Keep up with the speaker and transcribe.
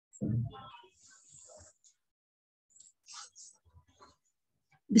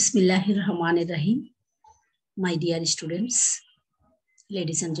Bismillahirrahmanirrahim. My dear students,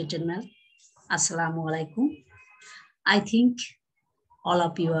 ladies and gentlemen, Assalamu alaikum. I think all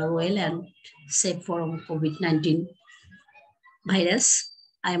of you are well and safe from COVID-19 virus.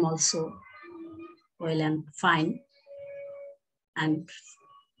 I am also well and fine and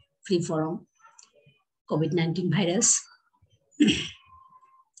free from COVID-19 virus.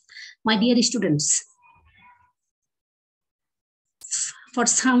 My dear students, for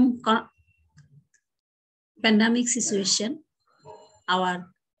some pandemic situation, our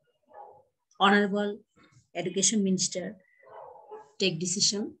Honorable Education Minister take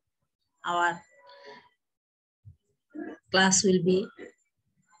decision. Our class will be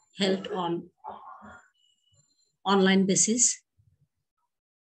held on online basis.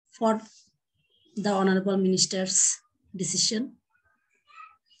 For the Honorable Minister's decision,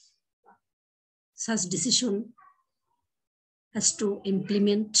 such decision has to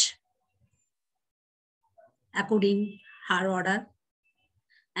implement according her order,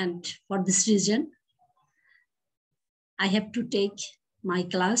 and for this reason I have to take my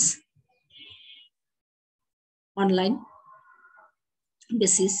class online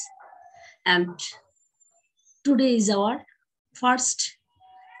basis, and today is our first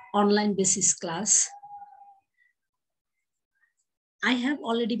online basis class. I have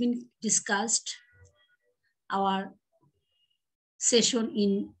already been discussed our session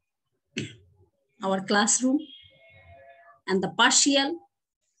in our classroom, and the partial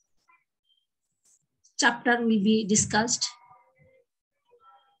chapter will be discussed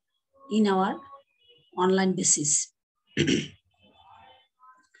in our online basis.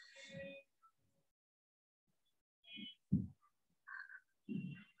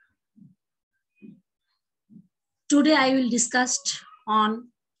 Today I will discuss on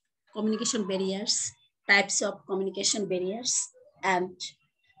communication barriers, types of communication barriers, and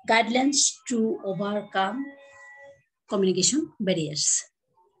guidelines to overcome communication barriers.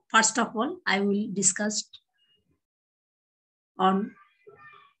 First of all, I will discuss on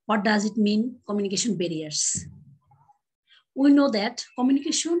what does it mean communication barriers. We know that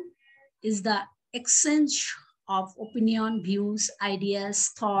communication is the exchange of opinion, views, ideas,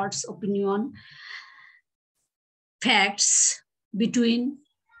 thoughts, opinion, facts between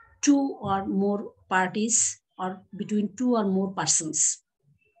two or more parties or between two or more persons.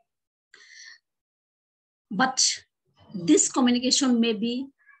 But this communication maybe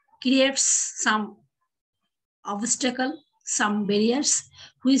creates some obstacle, some barriers,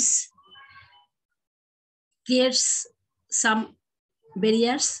 which creates some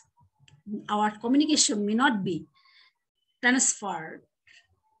barriers. Our communication may not be transferred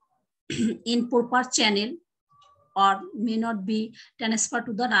in proper channel, or may not be transferred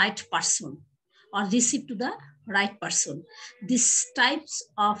to the right person or received to the right person. This types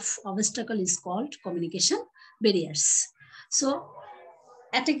of obstacle is called communication barriers. So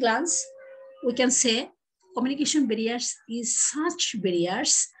at a glance, we can say communication barriers is such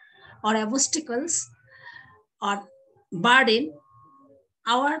barriers or obstacles or burden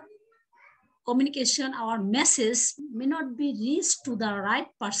our communication, our message may not be reached to the right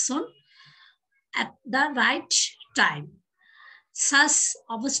person at the right time. Such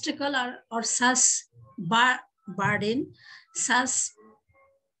obstacle or such burden, such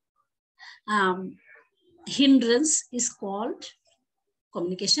hindrance is called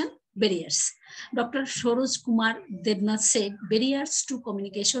communication barriers. Dr. Saroj Kumar Debnath said, barriers to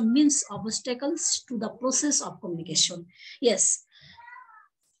communication means obstacles to the process of communication. Yes,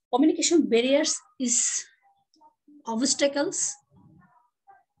 communication barriers is obstacles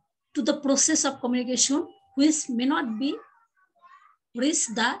to the process of communication which may not be reach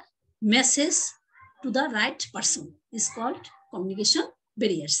the message to the right person is called communication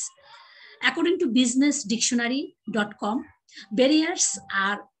barriers. According to businessdictionary.com, barriers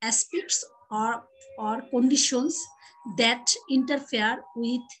are aspects or conditions that interfere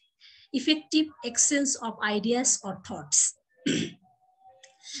with effective exchange of ideas or thoughts.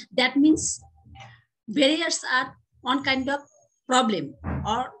 That means barriers are one kind of problem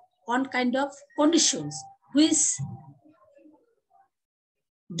or one kind of conditions which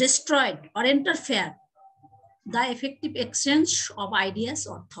destroyed or interfere the effective exchange of ideas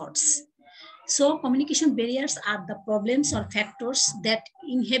or thoughts. So communication barriers are the problems or factors that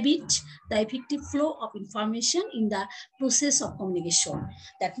inhibit the effective flow of information in the process of communication.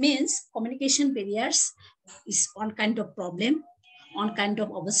 That means communication barriers is one kind of problem, one kind of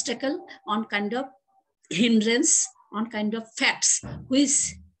obstacle, one kind of hindrance, one kind of facts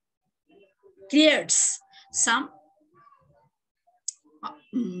which creates some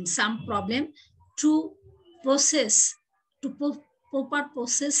some problem to process, proper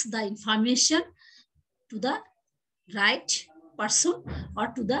process the information to the right person or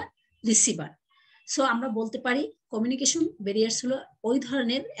to the receiver. So আমরা বলতে পারি communication barriers হলো ওই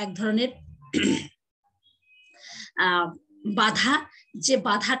ধরনের এক ধরনের বাধা, যে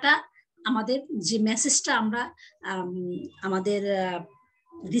বাধাটা আমাদের যে মেসেজটা আমরা আমাদের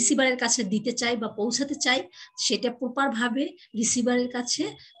রিসিভারের কাছে দিতে চাই বা পৌঁছাতে চাই সেটা প্রপার ভাবে রিসিভারের কাছে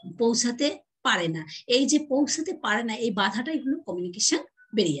পৌঁছাতে পারে না। এই যে পৌঁছাতে পারে না এই বাধাটাই হলো communication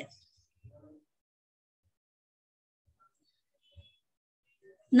barrier.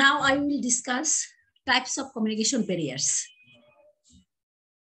 Now I will discuss types of communication barriers.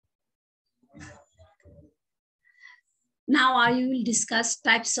 Now I will discuss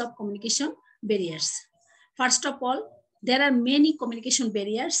types of communication barriers. First of all, there are many communication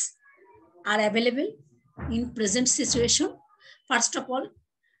barriers are available in present situation. First of all,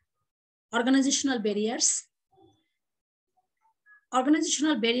 organizational barriers.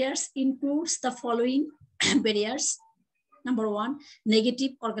 Organizational barriers includes the following barriers. Number one,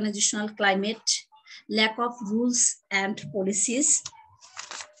 negative organizational climate, lack of rules and policies,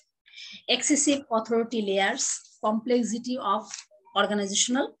 excessive authority layers, complexity of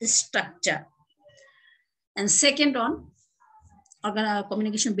organizational structure. And second on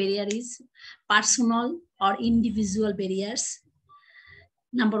communication barrier is personal or individual barriers.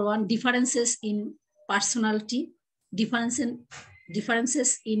 Number one, differences in personality, differences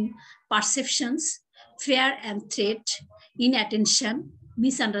in perceptions, fear and threat, inattention,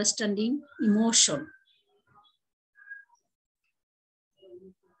 misunderstanding, emotion.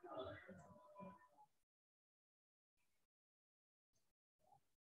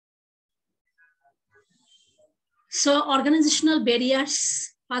 So organizational barriers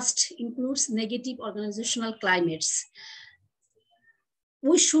first includes negative organizational climates.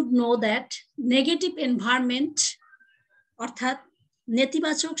 We should know that negative environment অর্থাৎ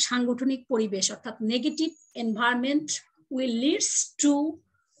নেতিবাচক সাংগঠনিক পরিবেশ অর্থাৎ negative environment will leads to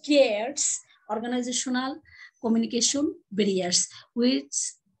creates organizational communication barriers, which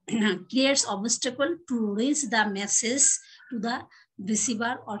creates obstacle to reach the message to the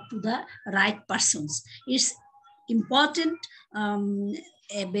receiver or to the right persons. It's important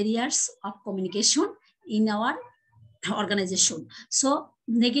barriers of communication in our organization. So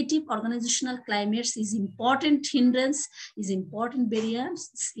negative organizational climates is important hindrance, is important barriers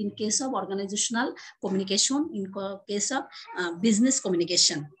in case of organizational communication, in case of business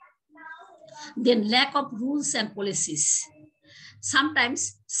communication. Then lack of rules and policies. Sometimes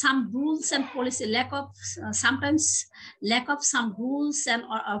some rules and policy sometimes lack of some rules and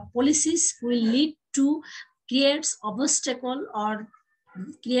policies will lead to creates obstacle or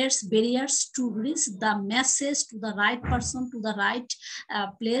creates barriers to reach the message to the right person, to the right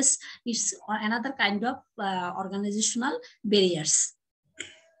place. It's another kind of organizational barriers.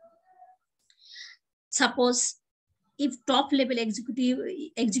 Suppose if top level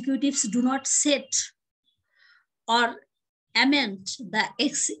executives do not set or amend the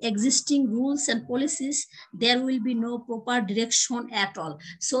existing rules and policies, there will be no proper direction at all.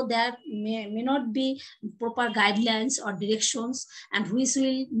 So there may not be proper guidelines or directions, and which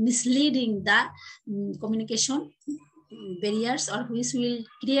will misleading the communication barriers, or which will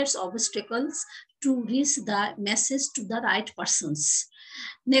create obstacles to reach the message to the right persons.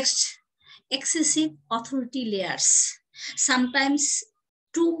 Next, excessive authority layers. Sometimes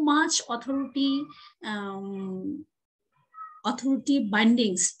too much authority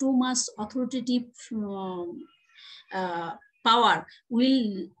bindings, too much authoritative power will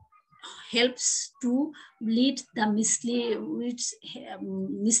helps to lead the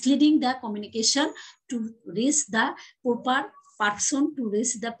misleading the communication to reach the proper person, to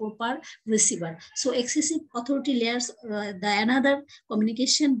reach the proper receiver. So excessive authority layers, the another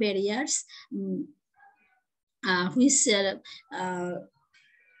communication barriers which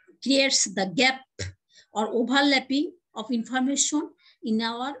creates the gap or overlapping of information in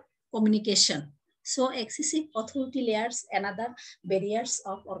our communication. So excessive authority layers, another barriers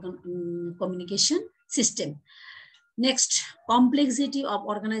of communication system. Next, complexity of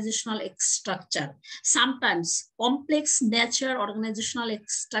organizational structure. Sometimes complex nature organizational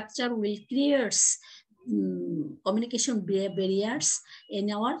structure will create communication barriers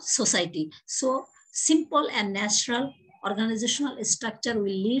in our society. So simple and natural organizational structure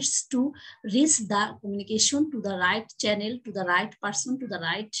will lead to reach the communication to the right channel, to the right person, to the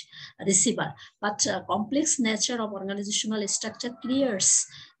right receiver. But complex nature of organizational structure creates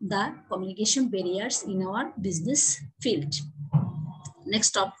the communication barriers in our business field.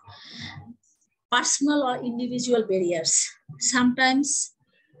 Next up, personal or individual barriers. Sometimes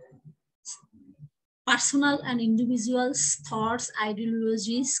personal and individuals' thoughts,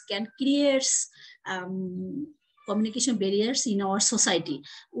 ideologies can create communication barriers in our society.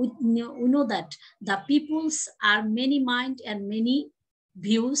 We know that the peoples are many mind and many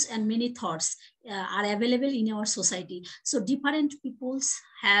views and many thoughts are available in our society. So different peoples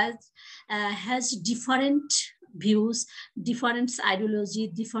has different views, different ideology,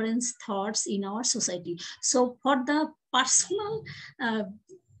 different thoughts in our society. So for the personal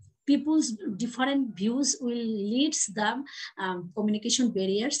people's different views will lead the communication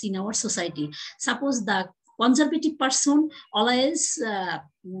barriers in our society. Suppose the conservative person always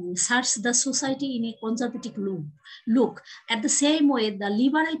search the society in a conservative look. At the same way, the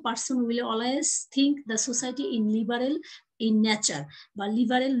liberal person will always think the society in liberal in nature, but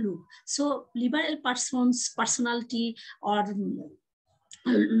liberal look. So liberal person's personality or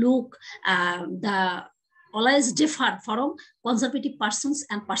look, the always differ from conservative persons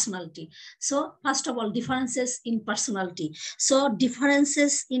and personality. So first of all, differences in personality. So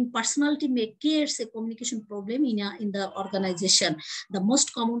differences in personality may create a communication problem in the organization. The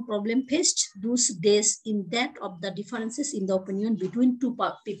most common problem faced those days in that of the differences in the opinion between two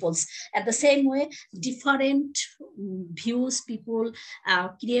peoples. At the same way, different views people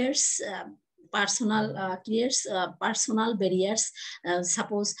creates personal barriers.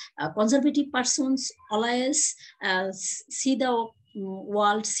 Suppose conservative persons always see the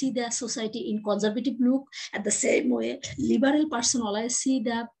world, see the society in conservative look. At the same way, liberal person always see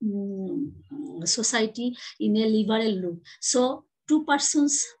the society in a liberal look. So two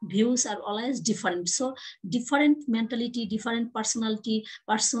persons' views are always different. So different mentality, different personality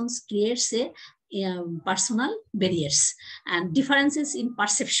persons creates a personal barriers and differences in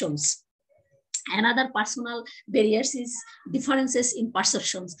perceptions. Another personal barriers is differences in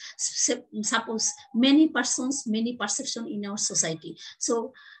perceptions. Suppose many persons, many perception in our society.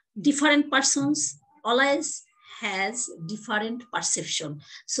 So different persons always has different perception.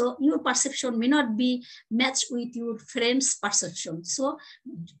 So your perception may not be matched with your friend's perception. So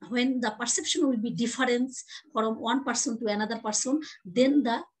when the perception will be different from one person to another person, then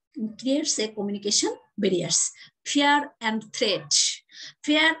the creates a communication barriers. Fear and threat.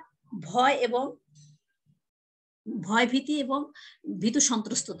 Fear ভয় এবং ভয়ভীতি এবং ভীতু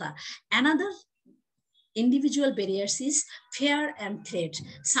সন্ত্রস্ততা. Another individual barriers is fear and threat.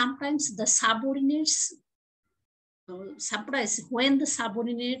 Sometimes the subordinates surprise when the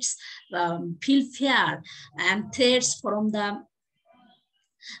subordinates feel fear and threats from the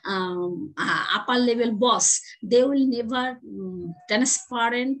upper level boss, they will never transfer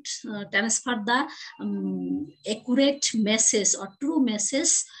the accurate message or true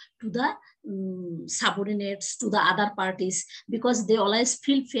message to the subordinates, to the other parties, because they always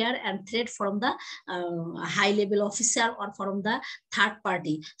feel fear and threat from the high level officer or from the third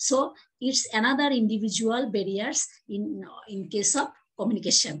party. So it's another individual barriers in case of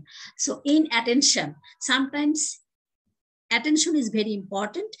communication. So inattention. Sometimes attention is very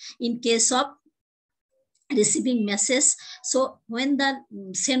important in case of receiving message. So when the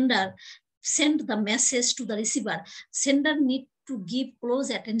sender send the message to the receiver, sender need to give close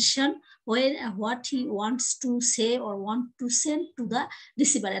attention when what he wants to say or want to send to the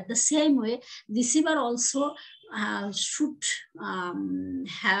receiver. At the same way, receiver also should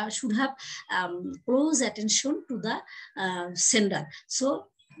have close attention to the sender. So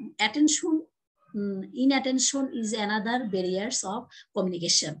attention, inattention is another barriers of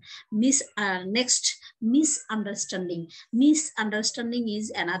communication. Next, misunderstanding. Misunderstanding is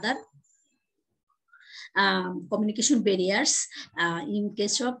another communication barriers in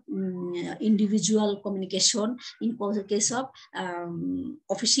case of individual communication, in case of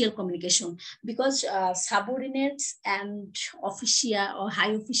official communication, because subordinates and official or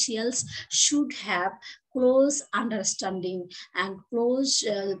high officials should have close understanding and close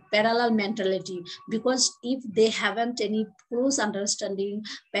parallel mentality, because if they haven't any close understanding,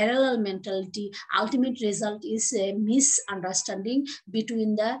 parallel mentality, ultimate result is a misunderstanding between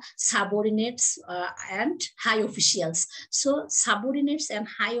the subordinates and high officials. So subordinates and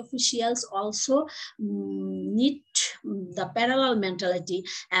high officials also need the parallel mentality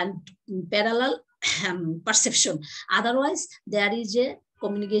and parallel perception. Otherwise, there is a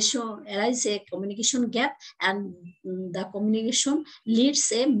communication gap, and the communication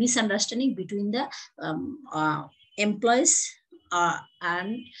leads a misunderstanding between the employees and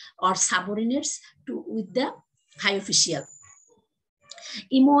or subordinates with the high official.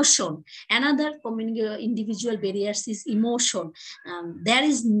 Emotion. Another individual barriers is emotion. There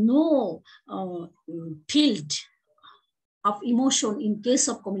is no field of emotion in case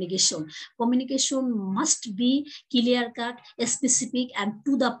of communication. Communication must be clear-cut, specific, and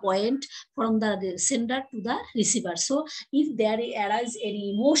to the point from the sender to the receiver. So if there arises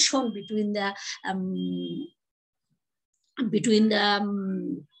any emotion between the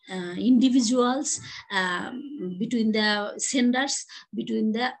individuals, between the senders,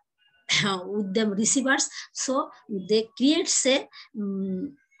 between the with the receivers, so they creates a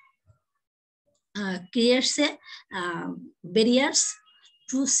barriers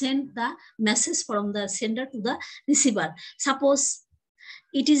to send the message from the sender to the receiver. Suppose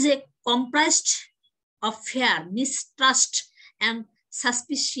it is a comprised of fear, mistrust, and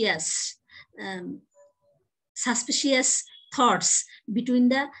suspicious thoughts between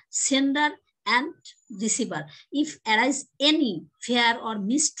the sender and receiver. If arise any fear or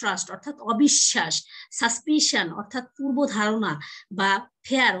mistrust অর্থাৎ অবিশ্বাস, suspicion অর্থাৎ পূর্ব ধারণা বা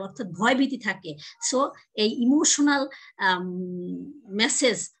fear অর্থাৎ ভয়ভীতি থাকে, so a emotional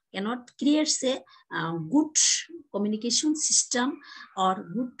message cannot create a good communication system or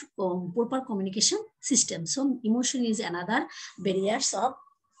good proper communication system. So emotion is another barriers of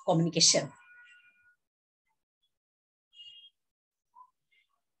communication.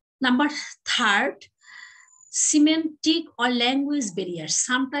 Number third, semantic or language barriers.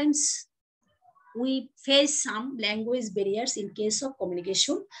 Sometimes we face some language barriers in case of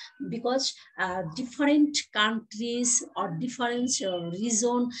communication because different countries or different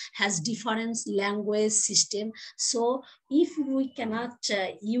region has different language system. So if we cannot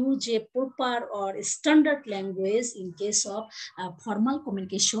use a proper or standard language in case of formal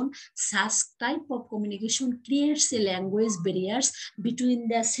communication, such type of communication creates a language barriers between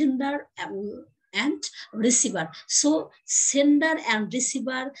the sender and receiver. So sender and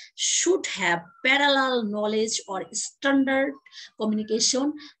receiver should have parallel knowledge or standard communication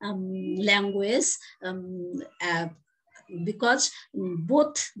language, because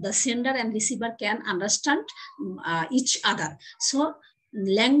both the sender and receiver can understand each other. So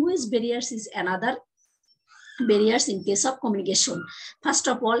language barriers is another barriers in case of communication. First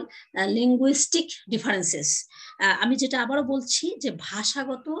of all, linguistic differences. আমি যেটা আবারও বলছি যে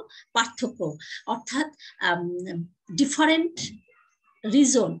ভাষাগত পার্থক্য, অর্থাৎ different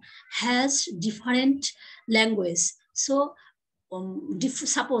region has different language. So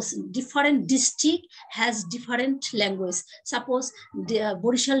suppose different district has different language. Suppose the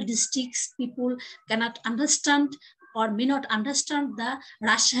Borishal districts people cannot understand or may not understand the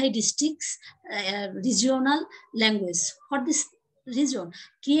Rajshahi district's regional language. For this region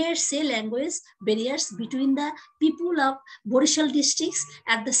creates a language barriers between the people of Borishal districts,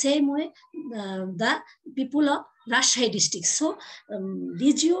 at the same way the people of Rajshahi district. So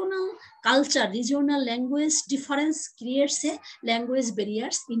regional culture, regional language difference creates a language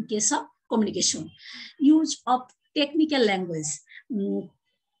barriers in case of communication. Use of technical language.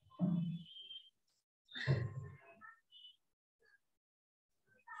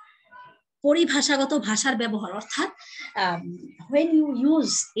 পরিভাষাগত ভাষার ব্যবহার, অর্থাৎ when you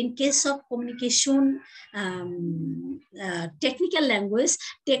use in case of communication technical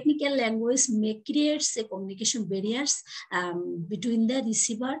language may create a communication barriers between the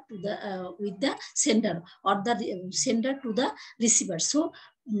receiver to the with the sender, or the sender to the receiver. So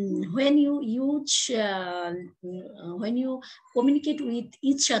when you use when you communicate with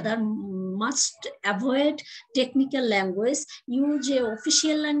each other, must avoid technical language. Use a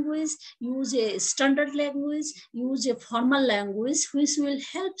official language, use a standard language, use a formal language, which will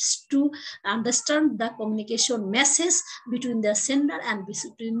help to understand the communication message between the sender and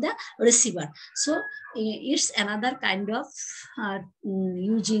between the receiver. So it's another kind of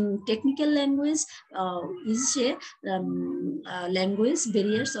using technical language is a language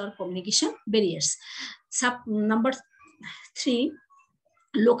barriers or communication barriers. Number 3,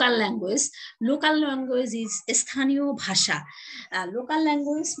 local language. Local language is স্থানীয় ভাষা. Local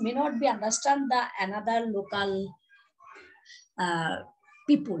language may not be understand the another local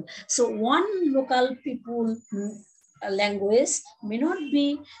people. So one local people language may not be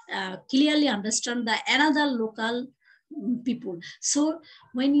clearly understand the another local people. So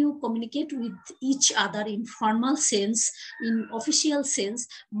when you communicate with each other in formal sense, in official sense,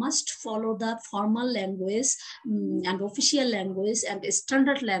 must follow the formal language and official language and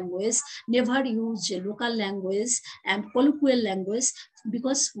standard language. Never use local language and colloquial language,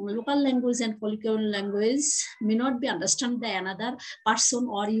 because local language and colloquial language may not be understood by another person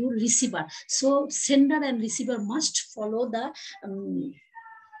or your receiver. So sender and receiver must follow the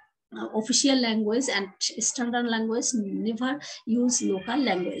official language and standard language. Never use local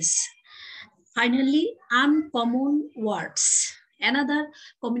language. Finally, uncommon words. Another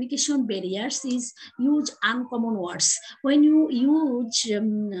communication barriers is use uncommon words. When you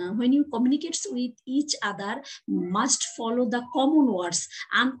communicate with each other, must follow the common words.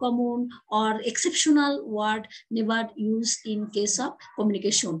 Uncommon or exceptional word never used in case of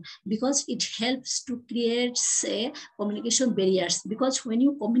communication, because it helps to create, say, communication barriers. Because when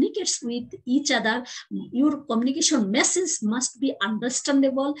you communicate with each other, your communication message must be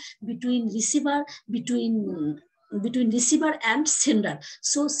understandable between receiver and sender.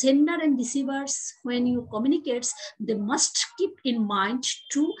 So sender and receivers, when you communicate, they must keep in mind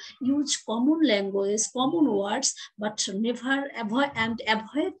to use common language, common words, but never avoid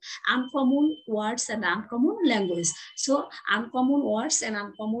uncommon words and uncommon language. So uncommon words and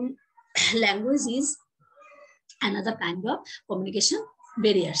uncommon language is another kind of communication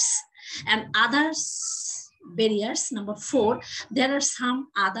barriers. And others barriers, number 4, there are some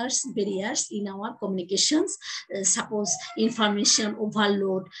others barriers in our communications. Suppose information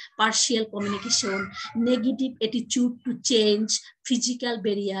overload, partial communication, negative attitude to change, physical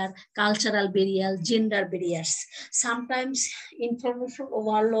barrier, cultural barrier, gender barriers. Sometimes information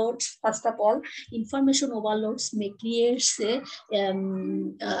overloads, first of all, information overloads may create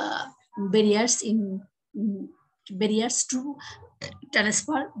barriers to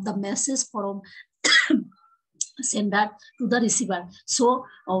transfer the message from sender to the receiver. So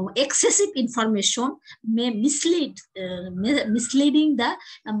excessive information may misleading the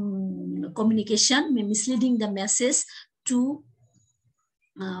communication, may misleading the message to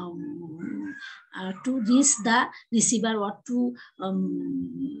reach the receiver, or to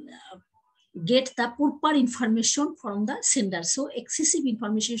get the proper information from the sender. So excessive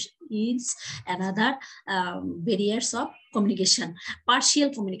information is another barriers of communication. Partial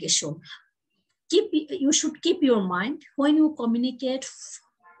communication. You should keep your mind when you communicate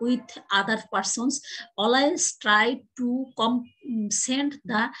with other persons. Always try to send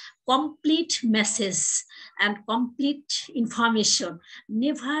the complete message and complete information.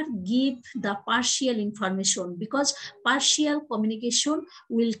 Never give the partial information, because partial communication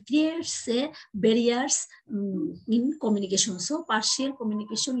will create, say, barriers in communication. So partial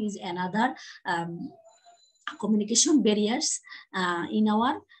communication is another communication barriers in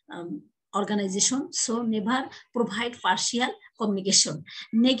our organization. So never provide partial communication.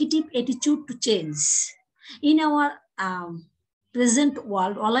 Negative attitude to change. In our present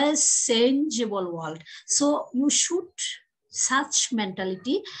world, always changeable world, so you should such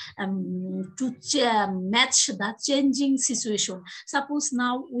mentality to match the changing situation. Suppose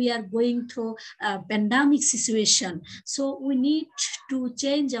now we are going through a pandemic situation, so we need to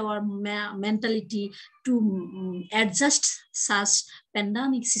change our mentality to adjust such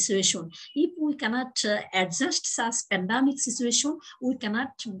pandemic situation. If we cannot adjust such pandemic situation, we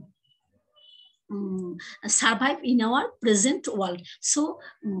cannot survive in our present world. So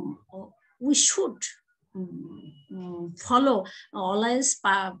we should follow always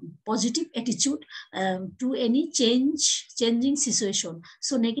positive attitude to any changing situation.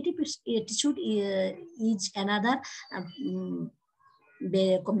 So negative attitude is another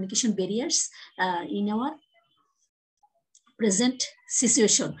communication barriers in our present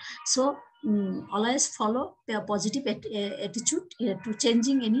situation. So always follow a positive attitude to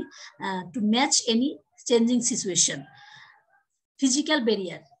changing any to match any changing situation. Physical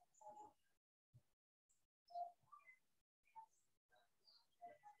barrier.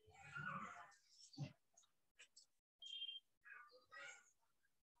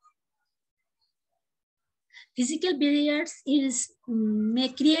 Physical barriers may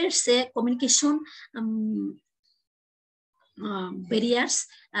create a communication barriers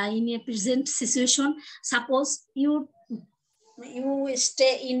in a present situation. Suppose you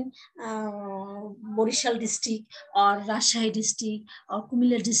stay in Borishal district or Rajshahi district or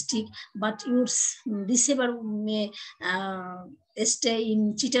Kumilla district, but your receiver may stay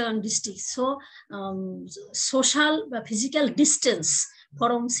in Chittagong district. So social physical distance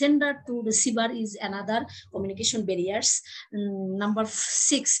from sender to receiver is another communication barriers. Number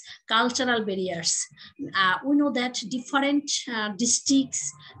 6, cultural barriers. We know that different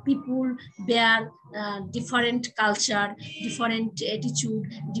districts, people bear different culture, different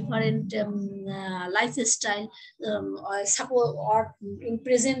attitude, different lifestyle. Suppose, or in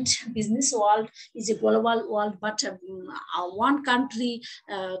present business world is a global world, but one country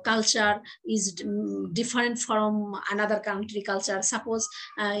culture is different from another country culture. Suppose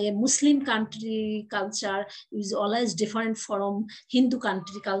a Muslim country culture is always different from Hindu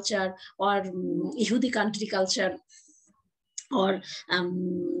country culture or Yehudi country culture. or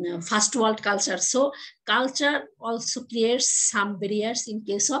first world culture. So culture also creates some barriers in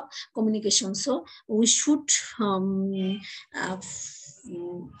case of communication. So we should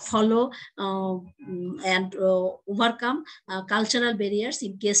follow and overcome cultural barriers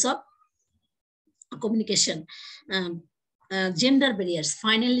in case of communication. Gender barriers.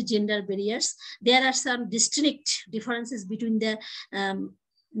 Finally, gender barriers. There are some distinct differences between the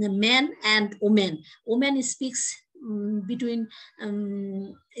men and women. Women speaks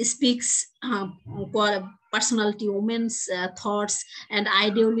speaks personality, women's thoughts and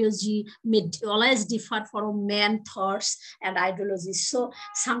ideology may always differ from men thoughts and ideologies. So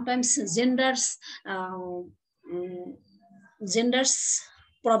sometimes genders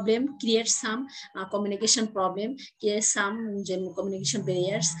problem creates some communication problem, creates some communication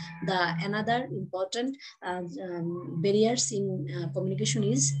barriers. The another important barriers in communication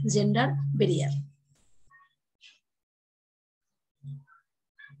is gender barrier.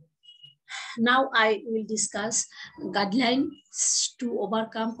 Now I will discuss guidelines to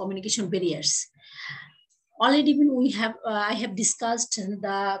overcome communication barriers. Already we have I have discussed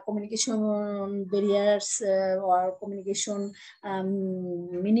the communication barriers or communication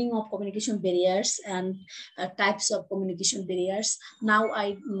meaning of communication barriers and types of communication barriers. Now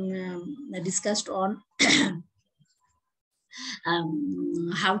I discussed on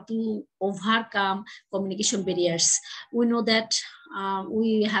how to overcome communication barriers. We know that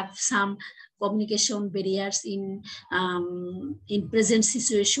we have some communication barriers in present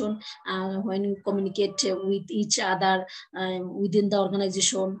situation when we communicate with each other within the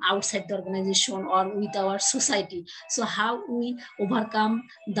organization, outside the organization, or with our society. So how we overcome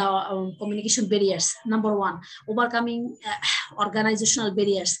the communication barriers? Number one, overcoming organizational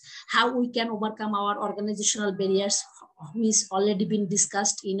barriers. How we can overcome our organizational barriers, which already been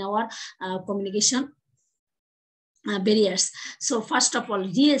discussed in our communication barriers. So first of all,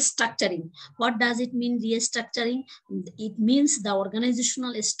 restructuring. What does it mean, restructuring? It means the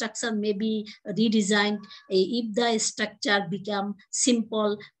organizational structure may be redesigned. If the structure become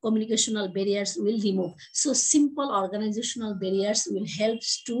simple, communicational barriers will remove. So simple organizational barriers will help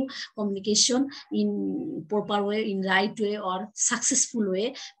to communication in proper way, in right way, or successful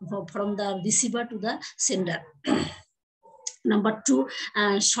way from the receiver to the sender. Number two,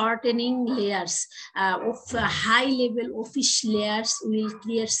 shortening layers of high-level office layers will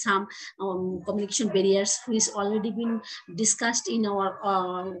create some communication barriers, which already been discussed in our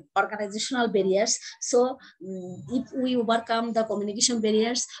organizational barriers. So if we overcome the communication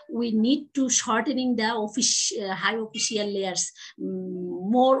barriers, we need to shortening the office high official layers.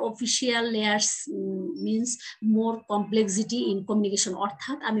 More official layers means more complexity in communication.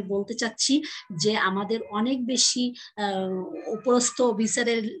 অর্থাৎ আমি বলতে চাচ্ছি যে আমাদের অনেক বেশি উপরস্থ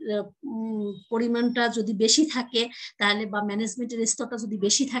অফিসারের পরিমাণটা যদি বেশি থাকে তাহলে বা ম্যানেজমেন্টের স্তরটা যদি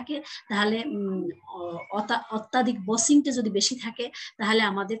বেশি থাকে তাহলে অত্যাধিক বসিংটা যদি বেশি থাকে তাহলে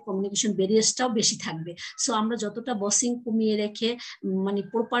আমাদের কমিউনিকেশন ব্যারিয়ারসটাও বেশি থাকবে। সো আমরা যতটা বসিং কমিয়ে রেখে মানে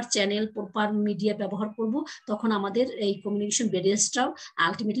প্রপার চ্যানেল প্রপার মিডিয়া ব্যবহার করব তখন আমাদের এই কমিউনিকেশন ব্যারিয়ারসটাও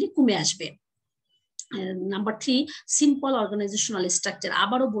আলটিমেটলি কমে আসবে। Number three, simple organisational structure.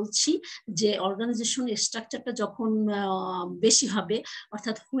 আবারও বলছি যে অর্গানাইজেশন স্ট্রাকচারটা যখন বেশি হবে,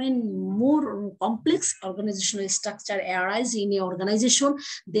 অর্থাৎ when more complex organizational structure arise in a organization,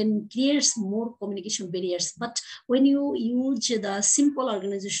 then creates more communication barriers. But when you use the simple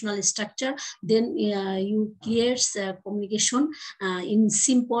organizational structure, then you create communication in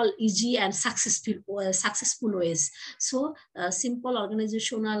simple, easy, and successful ways. So simple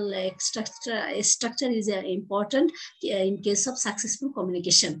organizational structure is important in case of successful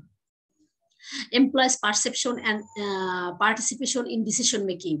communication. Employees' perception and participation in decision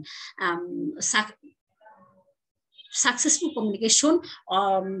making. Successful communication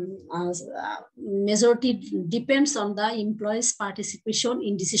majority depends on the employees' participation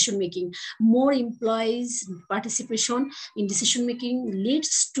in decision making. More employees' participation in decision making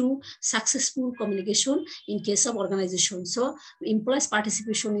leads to successful communication in case of organization. So employees'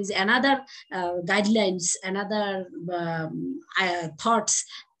 participation is another guidelines, another thoughts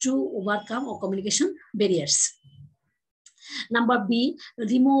to overcome or communication barriers. Number B,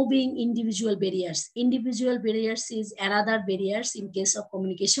 removing individual barriers. Individual barriers is another barriers in case of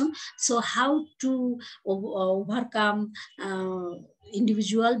communication. So how to overcome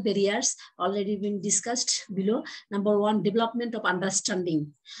individual barriers already been discussed below. Number one, development of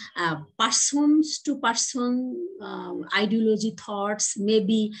understanding. Persons to person ideology, thoughts may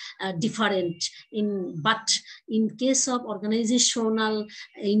be different, but in case of organizational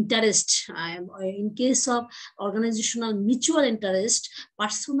interest, in case of organizational mutual interest,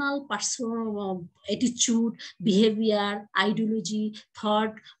 personal attitude, behavior, ideology,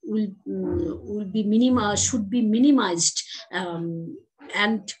 thought will be should be minimized,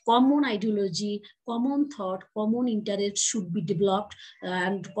 and common ideology, common thought, common interest should be developed,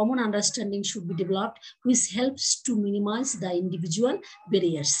 and common understanding should be developed, which helps to minimize the individual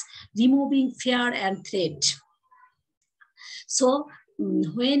barriers, removing fear and threat. So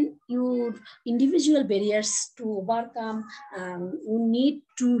when your individual barriers to overcome, you need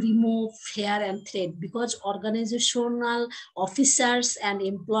to remove fear and threat, because organizational officers and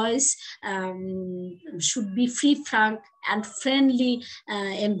employees should be free, frank, and friendly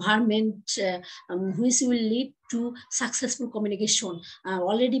environment, which will lead to successful communication.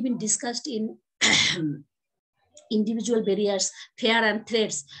 Already been discussed in individual barriers, fear and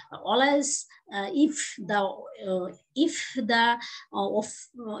threats. Always, if the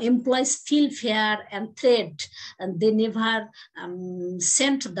employees feel fear and threat, and they never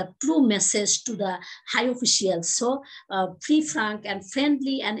send the true message to the high officials. So free, frank, and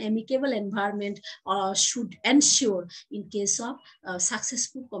friendly and amicable environment should ensure in case of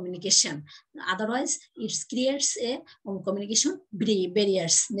successful communication. Otherwise, it creates a communication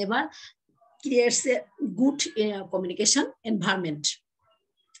barriers, never creates a good communication environment.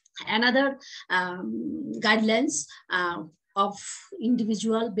 Another guidelines of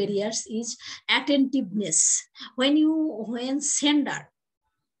individual barriers is attentiveness. When sender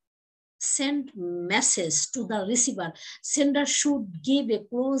send message to the receiver, sender should give a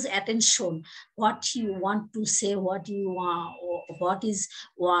close attention what you want to say, what is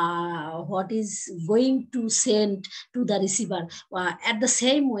going to send to the receiver. At the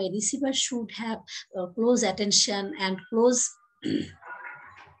same way, receiver should have close attention and close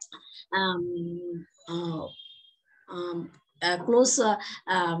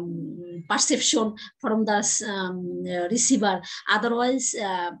perception from the receiver. Otherwise,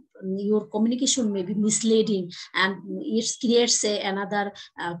 your communication may be misleading, and it creates another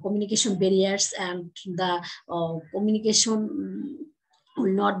communication barriers, and the communication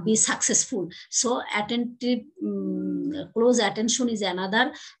will not be successful. So attentive, close attention is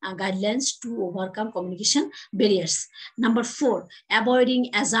another guidelines to overcome communication barriers. Number 4, avoiding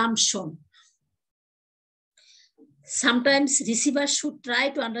assumption. Sometimes receiver should try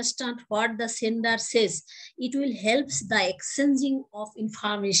to understand what the sender says. It will help the exchanging of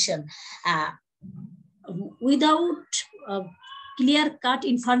information. Without clear-cut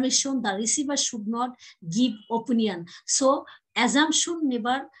information, the receiver should not give opinion. So assumption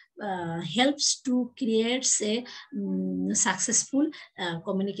never helps to create a successful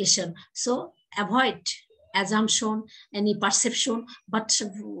communication. So avoid assumption, any perception, but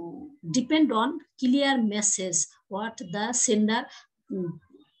depend on clear message what the sender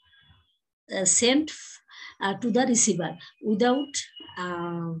sent to the receiver. Without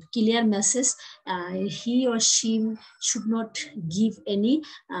clear message, he or she should not give any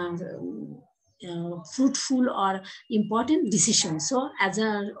fruitful or important decision. So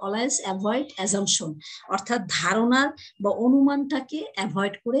always avoid assumption, অর্থাৎ ধারণা বা অনুমানটাকে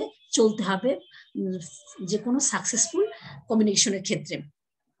avoid করে চলতে হবে যে কোনো successful কমিউনিকেশনের ক্ষেত্রে।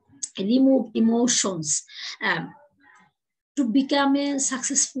 Remove emotions. To become a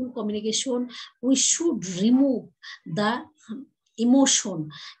successful communication, we should remove the emotion.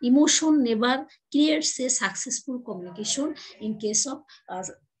 Emotion never creates a successful communication in case of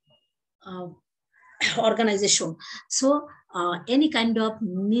organization. So any kind of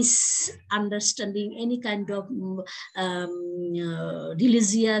misunderstanding, any kind of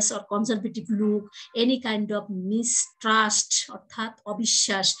religious or conservative look, any kind of mistrust, অর্থাৎ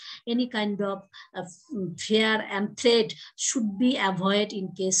অবিশ্বাস, any kind of fear and threat should be avoided in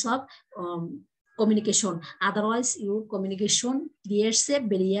case of communication. Otherwise, your communication creates a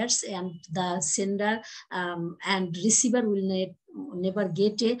barriers, and the sender and receiver will never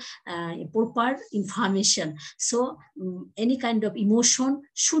get a proper information. So any kind of emotion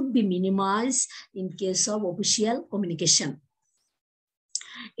should be minimized in case of official communication.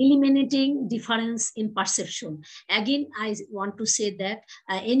 Eliminating difference in perception. Again, I want to say that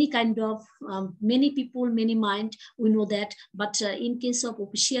any kind of many people, many mind, we know that, but in case of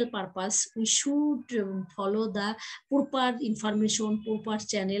official purpose, we should follow the proper information, proper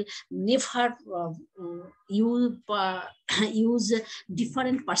channel. Never use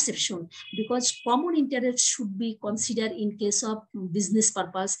different perception, because common interest should be considered in case of business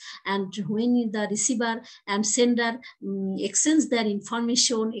purpose. And when the receiver and sender exchange their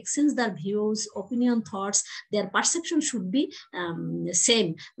information, exchange their views, opinion, thoughts, their perception should be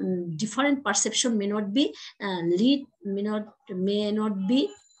same. Different perception may not be may not be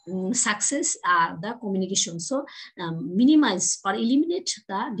success the communication. So minimize or eliminate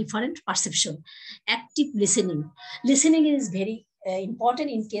the different perception. Active listening. Listening is very important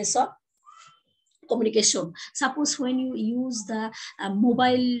in case of communication. Suppose when you use the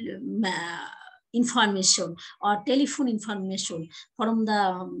mobile information or telephone information from the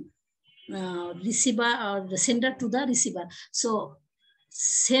receiver or the sender to the receiver, so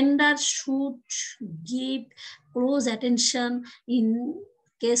sender should give close attention in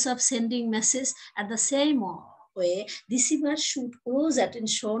case of sending message. At the same way, receiver should close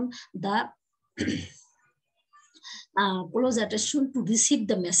attention the close attention to receive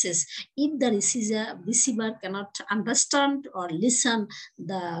the message. If the receiver cannot understand or listen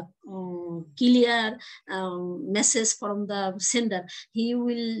the clear message from the sender, he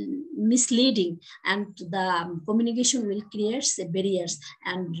will misleading, and the communication will create barriers,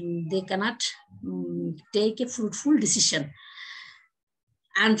 and they cannot take a fruitful decision.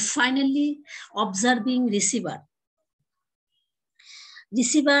 And finally, observing receiver.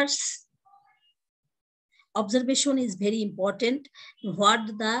 Receivers observation is very important. What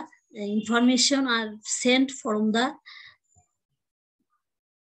the information are sent from the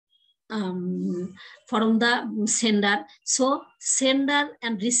sender. So sender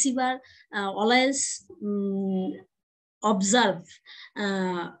and receiver always observe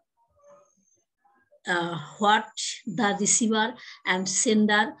what the receiver and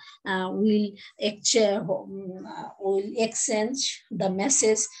sender will exchange the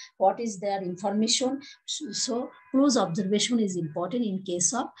message, what is their information. So close observation is important in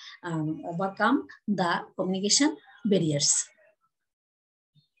case of overcome the communication barriers.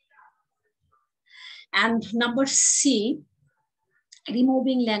 And number C,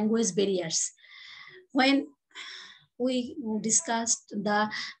 removing language barriers. When we discussed the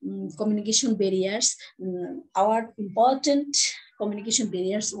communication barriers, our important communication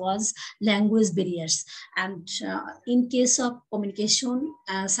barriers was language barriers. And in case of communication,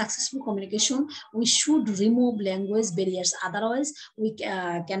 successful communication, we should remove language barriers. Otherwise, we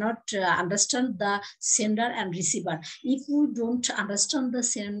cannot understand the sender and receiver. If we don't understand the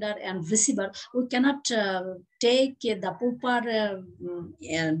sender and receiver, we cannot take the proper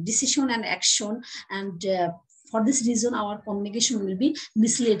decision and action. And for this reason, our communication will be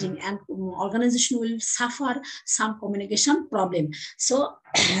misleading, and organization will suffer some communication problem. So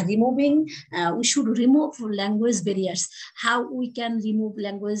we should remove language barriers. How we can remove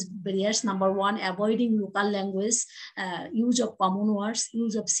language barriers? Number one, avoiding local language, use of common words,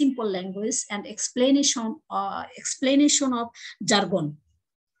 use of simple language, and explanation of jargon.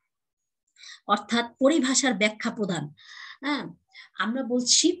 অর্থাৎ পরিভাষার ব্যাখ্যা প্রদান। হ্যাঁ, আমরা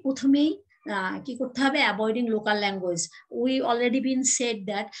বলছি প্রথমেই কি করতে হবে? Avoiding local language. We already been said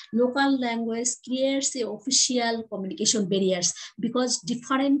that local language creates A official communication barriers, because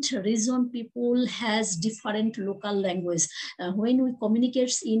different reason people has different local language. when we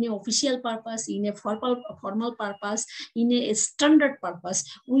communicate in a official purpose, in a formal purpose, in a standard purpose,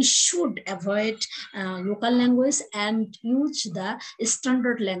 we should avoid local language and use the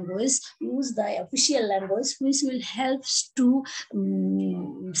standard language, use the official language, which will help to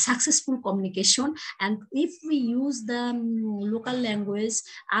successful communication. And if we use the local language,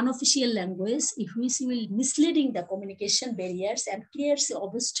 unofficial language, if we will misleading the communication barriers and creates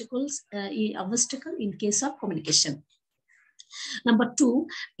obstacle in case of communication. Number two,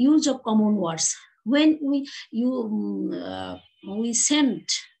 use of common words. When we send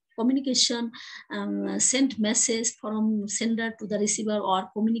communication, send message from sender to the receiver, or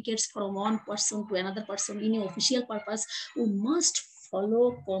communicates from one person to another person in an official purpose, we must follow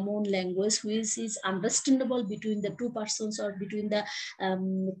common language which is understandable between the two persons or between the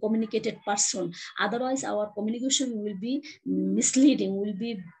communicated person. Otherwise, our communication will be misleading, will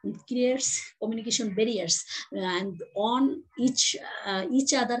be creates communication barriers, and on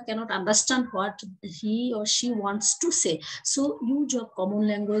each other cannot understand what he or she wants to say. So use of common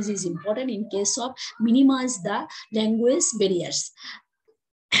language is important in case of minimize the language barriers.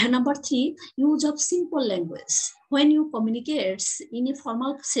 Number three, use of simple language. When you communicate in a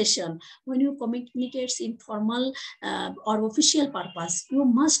formal session, when you communicate in formal or official purpose, you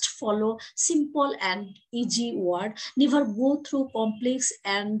must follow simple and easy word. Never go through complex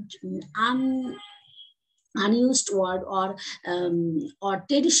and unused word or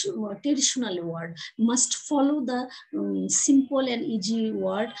traditional word must follow the simple and easy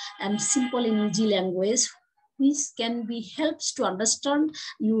word and simple and easy language, which can be helps to understand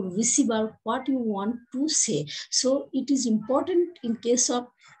your receiver what you want to say. So it is important in case of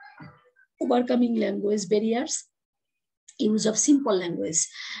overcoming language barriers, use of simple language.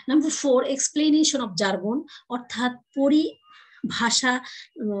 Number 4, explanation of jargon, অর্থাৎ ভাষা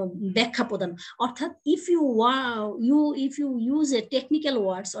ব্যাখ্যা প্রদান, অর্থাৎ if you use a technical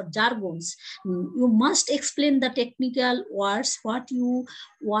words or jargons, you must explain the technical words what you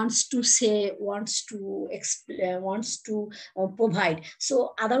wants to say, wants to provide. So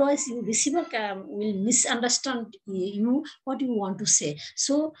otherwise you receiver will misunderstand you what you want to say.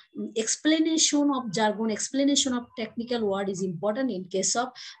 So explanation of jargon, explanation of technical word is important in case of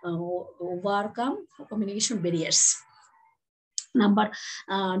overcome communication barriers. Number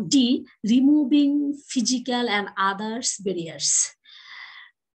D, removing physical and others barriers.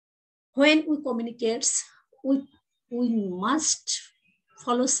 When we communicate, we must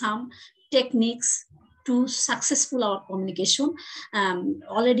follow some techniques to successful our communication.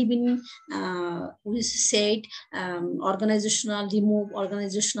 Already been we said remove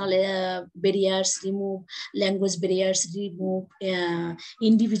organizational barriers, remove language barriers, remove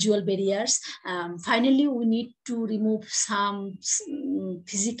individual barriers. Finally, we need to remove some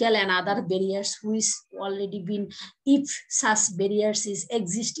physical and other barriers which already been, if such barriers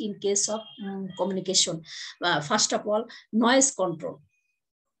exist in case of communication. First of all, noise control.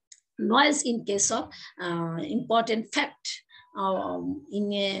 Noise in case of important fact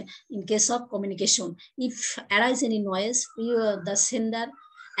in case of communication. If arise any noise, the sender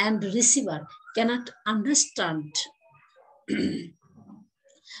and receiver cannot understand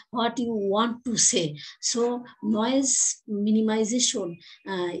what you want to say. So noise minimization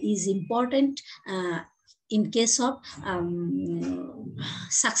is important in case of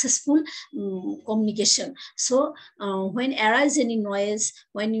successful communication. So when arise any noise,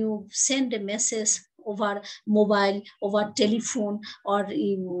 when you send a message over mobile, over telephone, or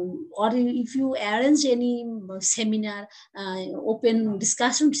if you arrange any seminar, open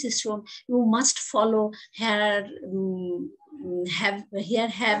discussion session, you must follow here.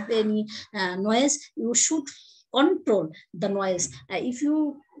 Have any noise, you should control the noise. If you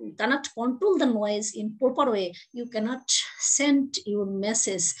cannot control the noise in proper way, you cannot send your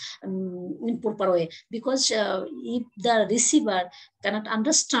message in proper way, because if the receiver cannot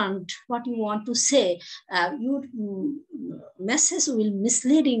understand what you want to say, your message will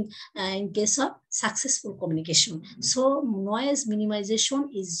misleading in case of successful communication. So noise minimization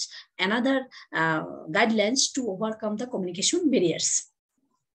is another guidelines to overcome the communication barriers.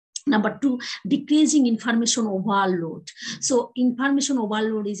 Number 2, decreasing information overload. So information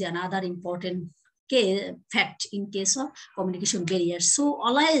overload is another important fact in case of communication barriers. So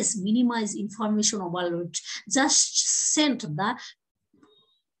always minimize information overload. Just send the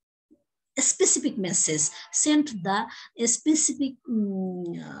specific message, send the specific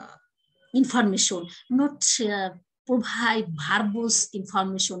information, not provide verbose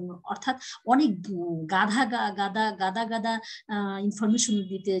information. অর্থাৎ অনেক গাধা গাদা information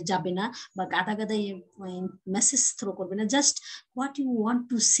দিতে যাবে না, বা গাদা message throw করবে না। Just what you want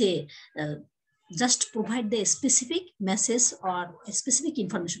to say, just provide the specific message or specific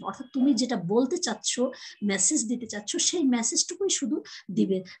information. অর্থাৎ তুমি যেটা বলতে চাচ্ছ, মেসেজ দিতে চাচ্ছ, সেই মেসেজটুকুই শুধু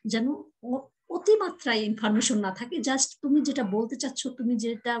দিবে, যেন অতিমাত্রায় ইনফরমেশন না থাকে। জাস্ট তুমি যেটা বলতে চাচ্ছ, তুমি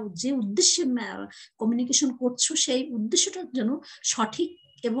যে উদ্দেশ্যে কমিউনিকেশন করছো, সেই উদ্দেশ্যটা যেন সঠিক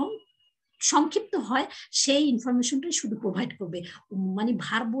এবং সংক্ষিপ্ত হয়, সেই ইনফরমেশনটাই শুধু প্রোভাইড করবে। মানে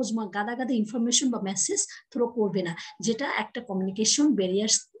ভার্বোজ গাদা ইনফরমেশন বা মেসেজ থ্রো করবে না, যেটা একটা কমিউনিকেশন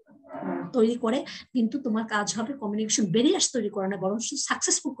ব্যারিয়ার্স তৈরি করে। কিন্তু তোমার কাজ হবে কমিউনিকেশন ব্যারিয়ার্স তৈরি করা না, বরং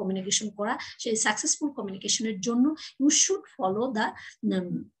সাকসেসফুল কমিউনিকেশন করা। সেই সাকসেসফুল কমিউনিকেশনের জন্য you should follow the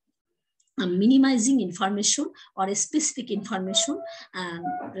minimizing information or a specific information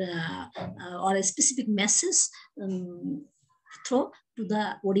or a specific message through to the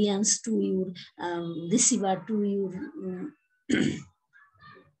audience, to your receiver, to your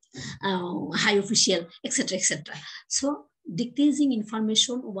high official, etc., etc. So decreasing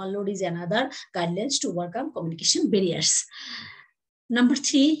information overload is another guidelines to overcome communication barriers. Number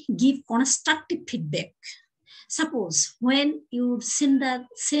 3, give constructive feedback. Suppose when you send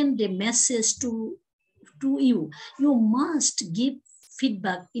a message to you, you must give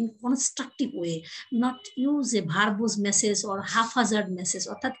feedback in constructive way, not use a verbose message or haphazard message.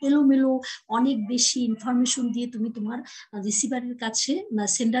 অর্থাৎ এলোমেলো অনেক বেশি information দিয়ে তুমি তোমার রিসিভারের কাছে না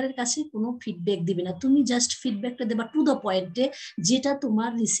সেন্ডারের কাছে কোনো ফিডব্যাক দিবে না। তুমি জাস্ট ফিডব্যাকটা দেবা টু দ্য পয়েন্টে, যেটা তোমার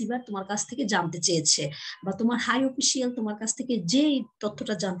রিসিভার তোমার কাছ থেকে জানতে চেয়েছে, বা তোমার হাই অফিসিয়াল তোমার কাছ থেকে যে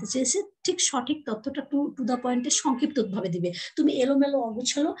তথ্যটা জানতে চেয়েছে ঠিক সঠিক তথ্যটা টু দ্য পয়েন্টে সংক্ষিপ্তভাবে দিবে। তুমি এলোমেলো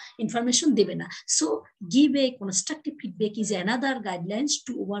অগোছালো ইনফরমেশন দেবে না। So give a constructive feedback is another guidelines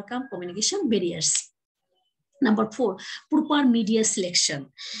to overcome communication barriers. Number 4, proper media selection.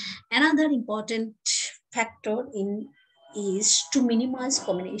 Another important factor is to minimize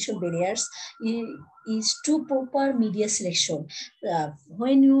communication barriers is to proper media selection.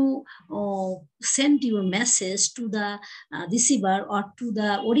 When you send your message to the receiver or to the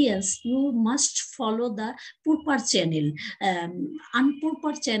audience, you must follow the proper channel.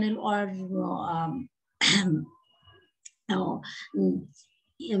 Unproper channel or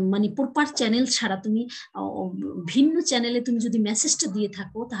মানে proper channel ছাড়া তুমি ভিন্ন চ্যানেলে তুমি যদি মেসেজটা দিয়ে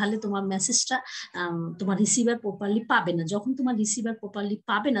থাকো, তাহলে তোমার মেসেজটা তোমার রিসিভার প্রপারলি পাবে না। যখন তোমার রিসিভার প্রপারলি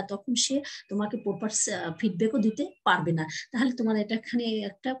পাবে না, তখন সে তোমাকে প্রপার ফিডব্যাকও দিতে পারবে না। তাহলে তোমার এখানে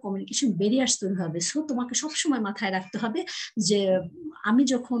একটা কমিউনিকেশন ব্যারিয়ার্স তৈরি হবে। সো তোমাকে সবসময় মাথায় রাখতে হবে যে আমি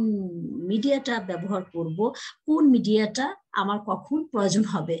যখন মিডিয়াটা ব্যবহার করব, কোন মিডিয়াটা আমার কখন প্রয়োজন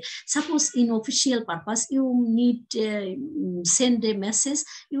হবে। Suppose in official purpose you need send A message,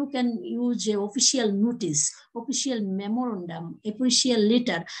 you can use a official notice, official memorandum, official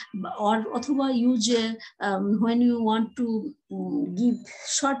letter, or অথবা use when you want to give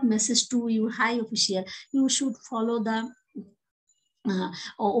short message to your high official, you should follow the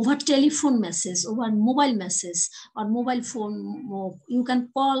over telephone message, over mobile message or mobile phone.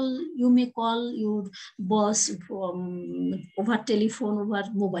 You may call your boss over telephone, over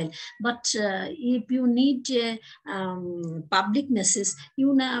mobile. But if you need public message, you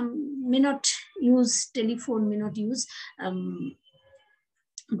may not use telephone, may not use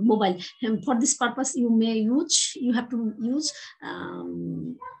mobile. For this purpose, you have to use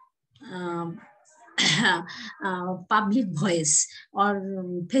public voice or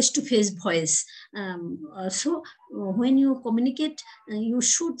face-to-face voice. So when you communicate, you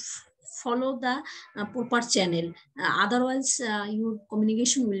should follow the proper channel. Otherwise, your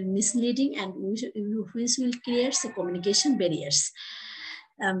communication will be misleading, and which will create the communication barriers.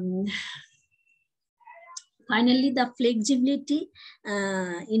 Finally, the flexibility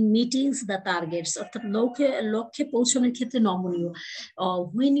in meetings the targets, অর্থাৎ লক্ষ্যে পৌঁছানোর ক্ষেত্রে নমনীয়।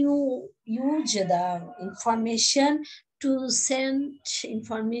 When you use the information to send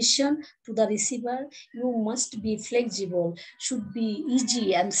information to the receiver, you must be flexible, should be easy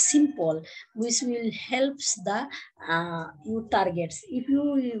and simple, which will help your targets. If you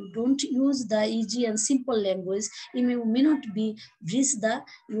don't use the easy and simple language, you may not be reach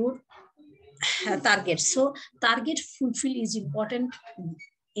your target. So target fulfill is important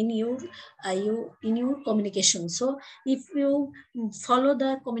in your communication. So if you follow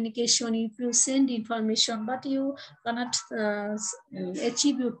the communication, if you send information but you cannot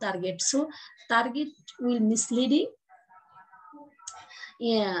achieve your target, so target will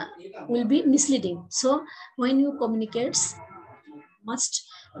be misleading. So when you communicate, must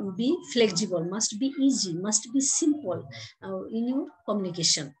be flexible, must be easy, must be simple in your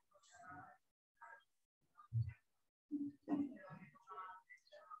communication.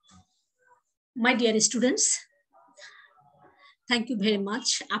 My dear students, thank you very much.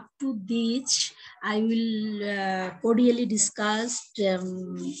 Up to this, I will cordially discuss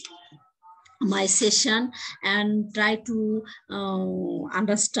my session and try to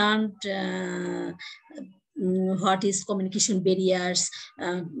understand what is communication barriers,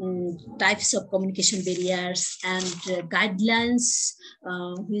 types of communication barriers, and guidelines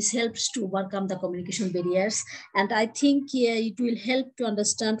which helps to overcome the communication barriers. And I think it will help to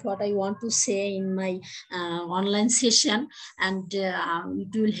understand what I want to say in my online session, and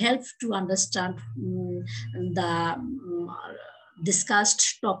it will help to understand the discussed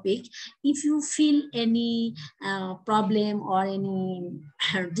topic. If you feel any problem or any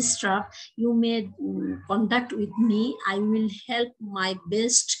disturb, you may contact with me. I will help my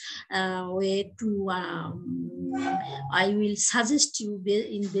best way to I will suggest you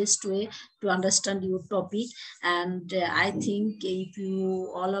in best way to understand your topic. And I think if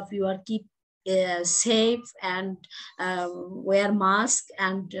all of you are keep safe and wear mask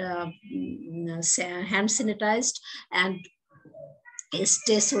and hand sanitized and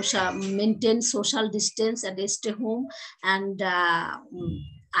stay social, maintain social distance and stay home, and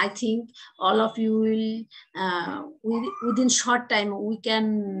I think all of you will, within short time, we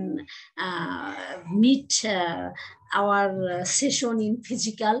can meet our session in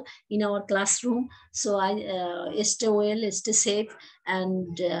physical in our classroom. So I stay well, stay safe,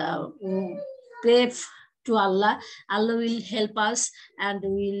 and pray to Allah. Allah will help us and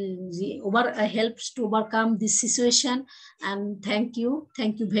will helps to overcome this situation. And thank you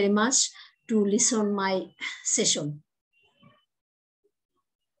very much to listen my session.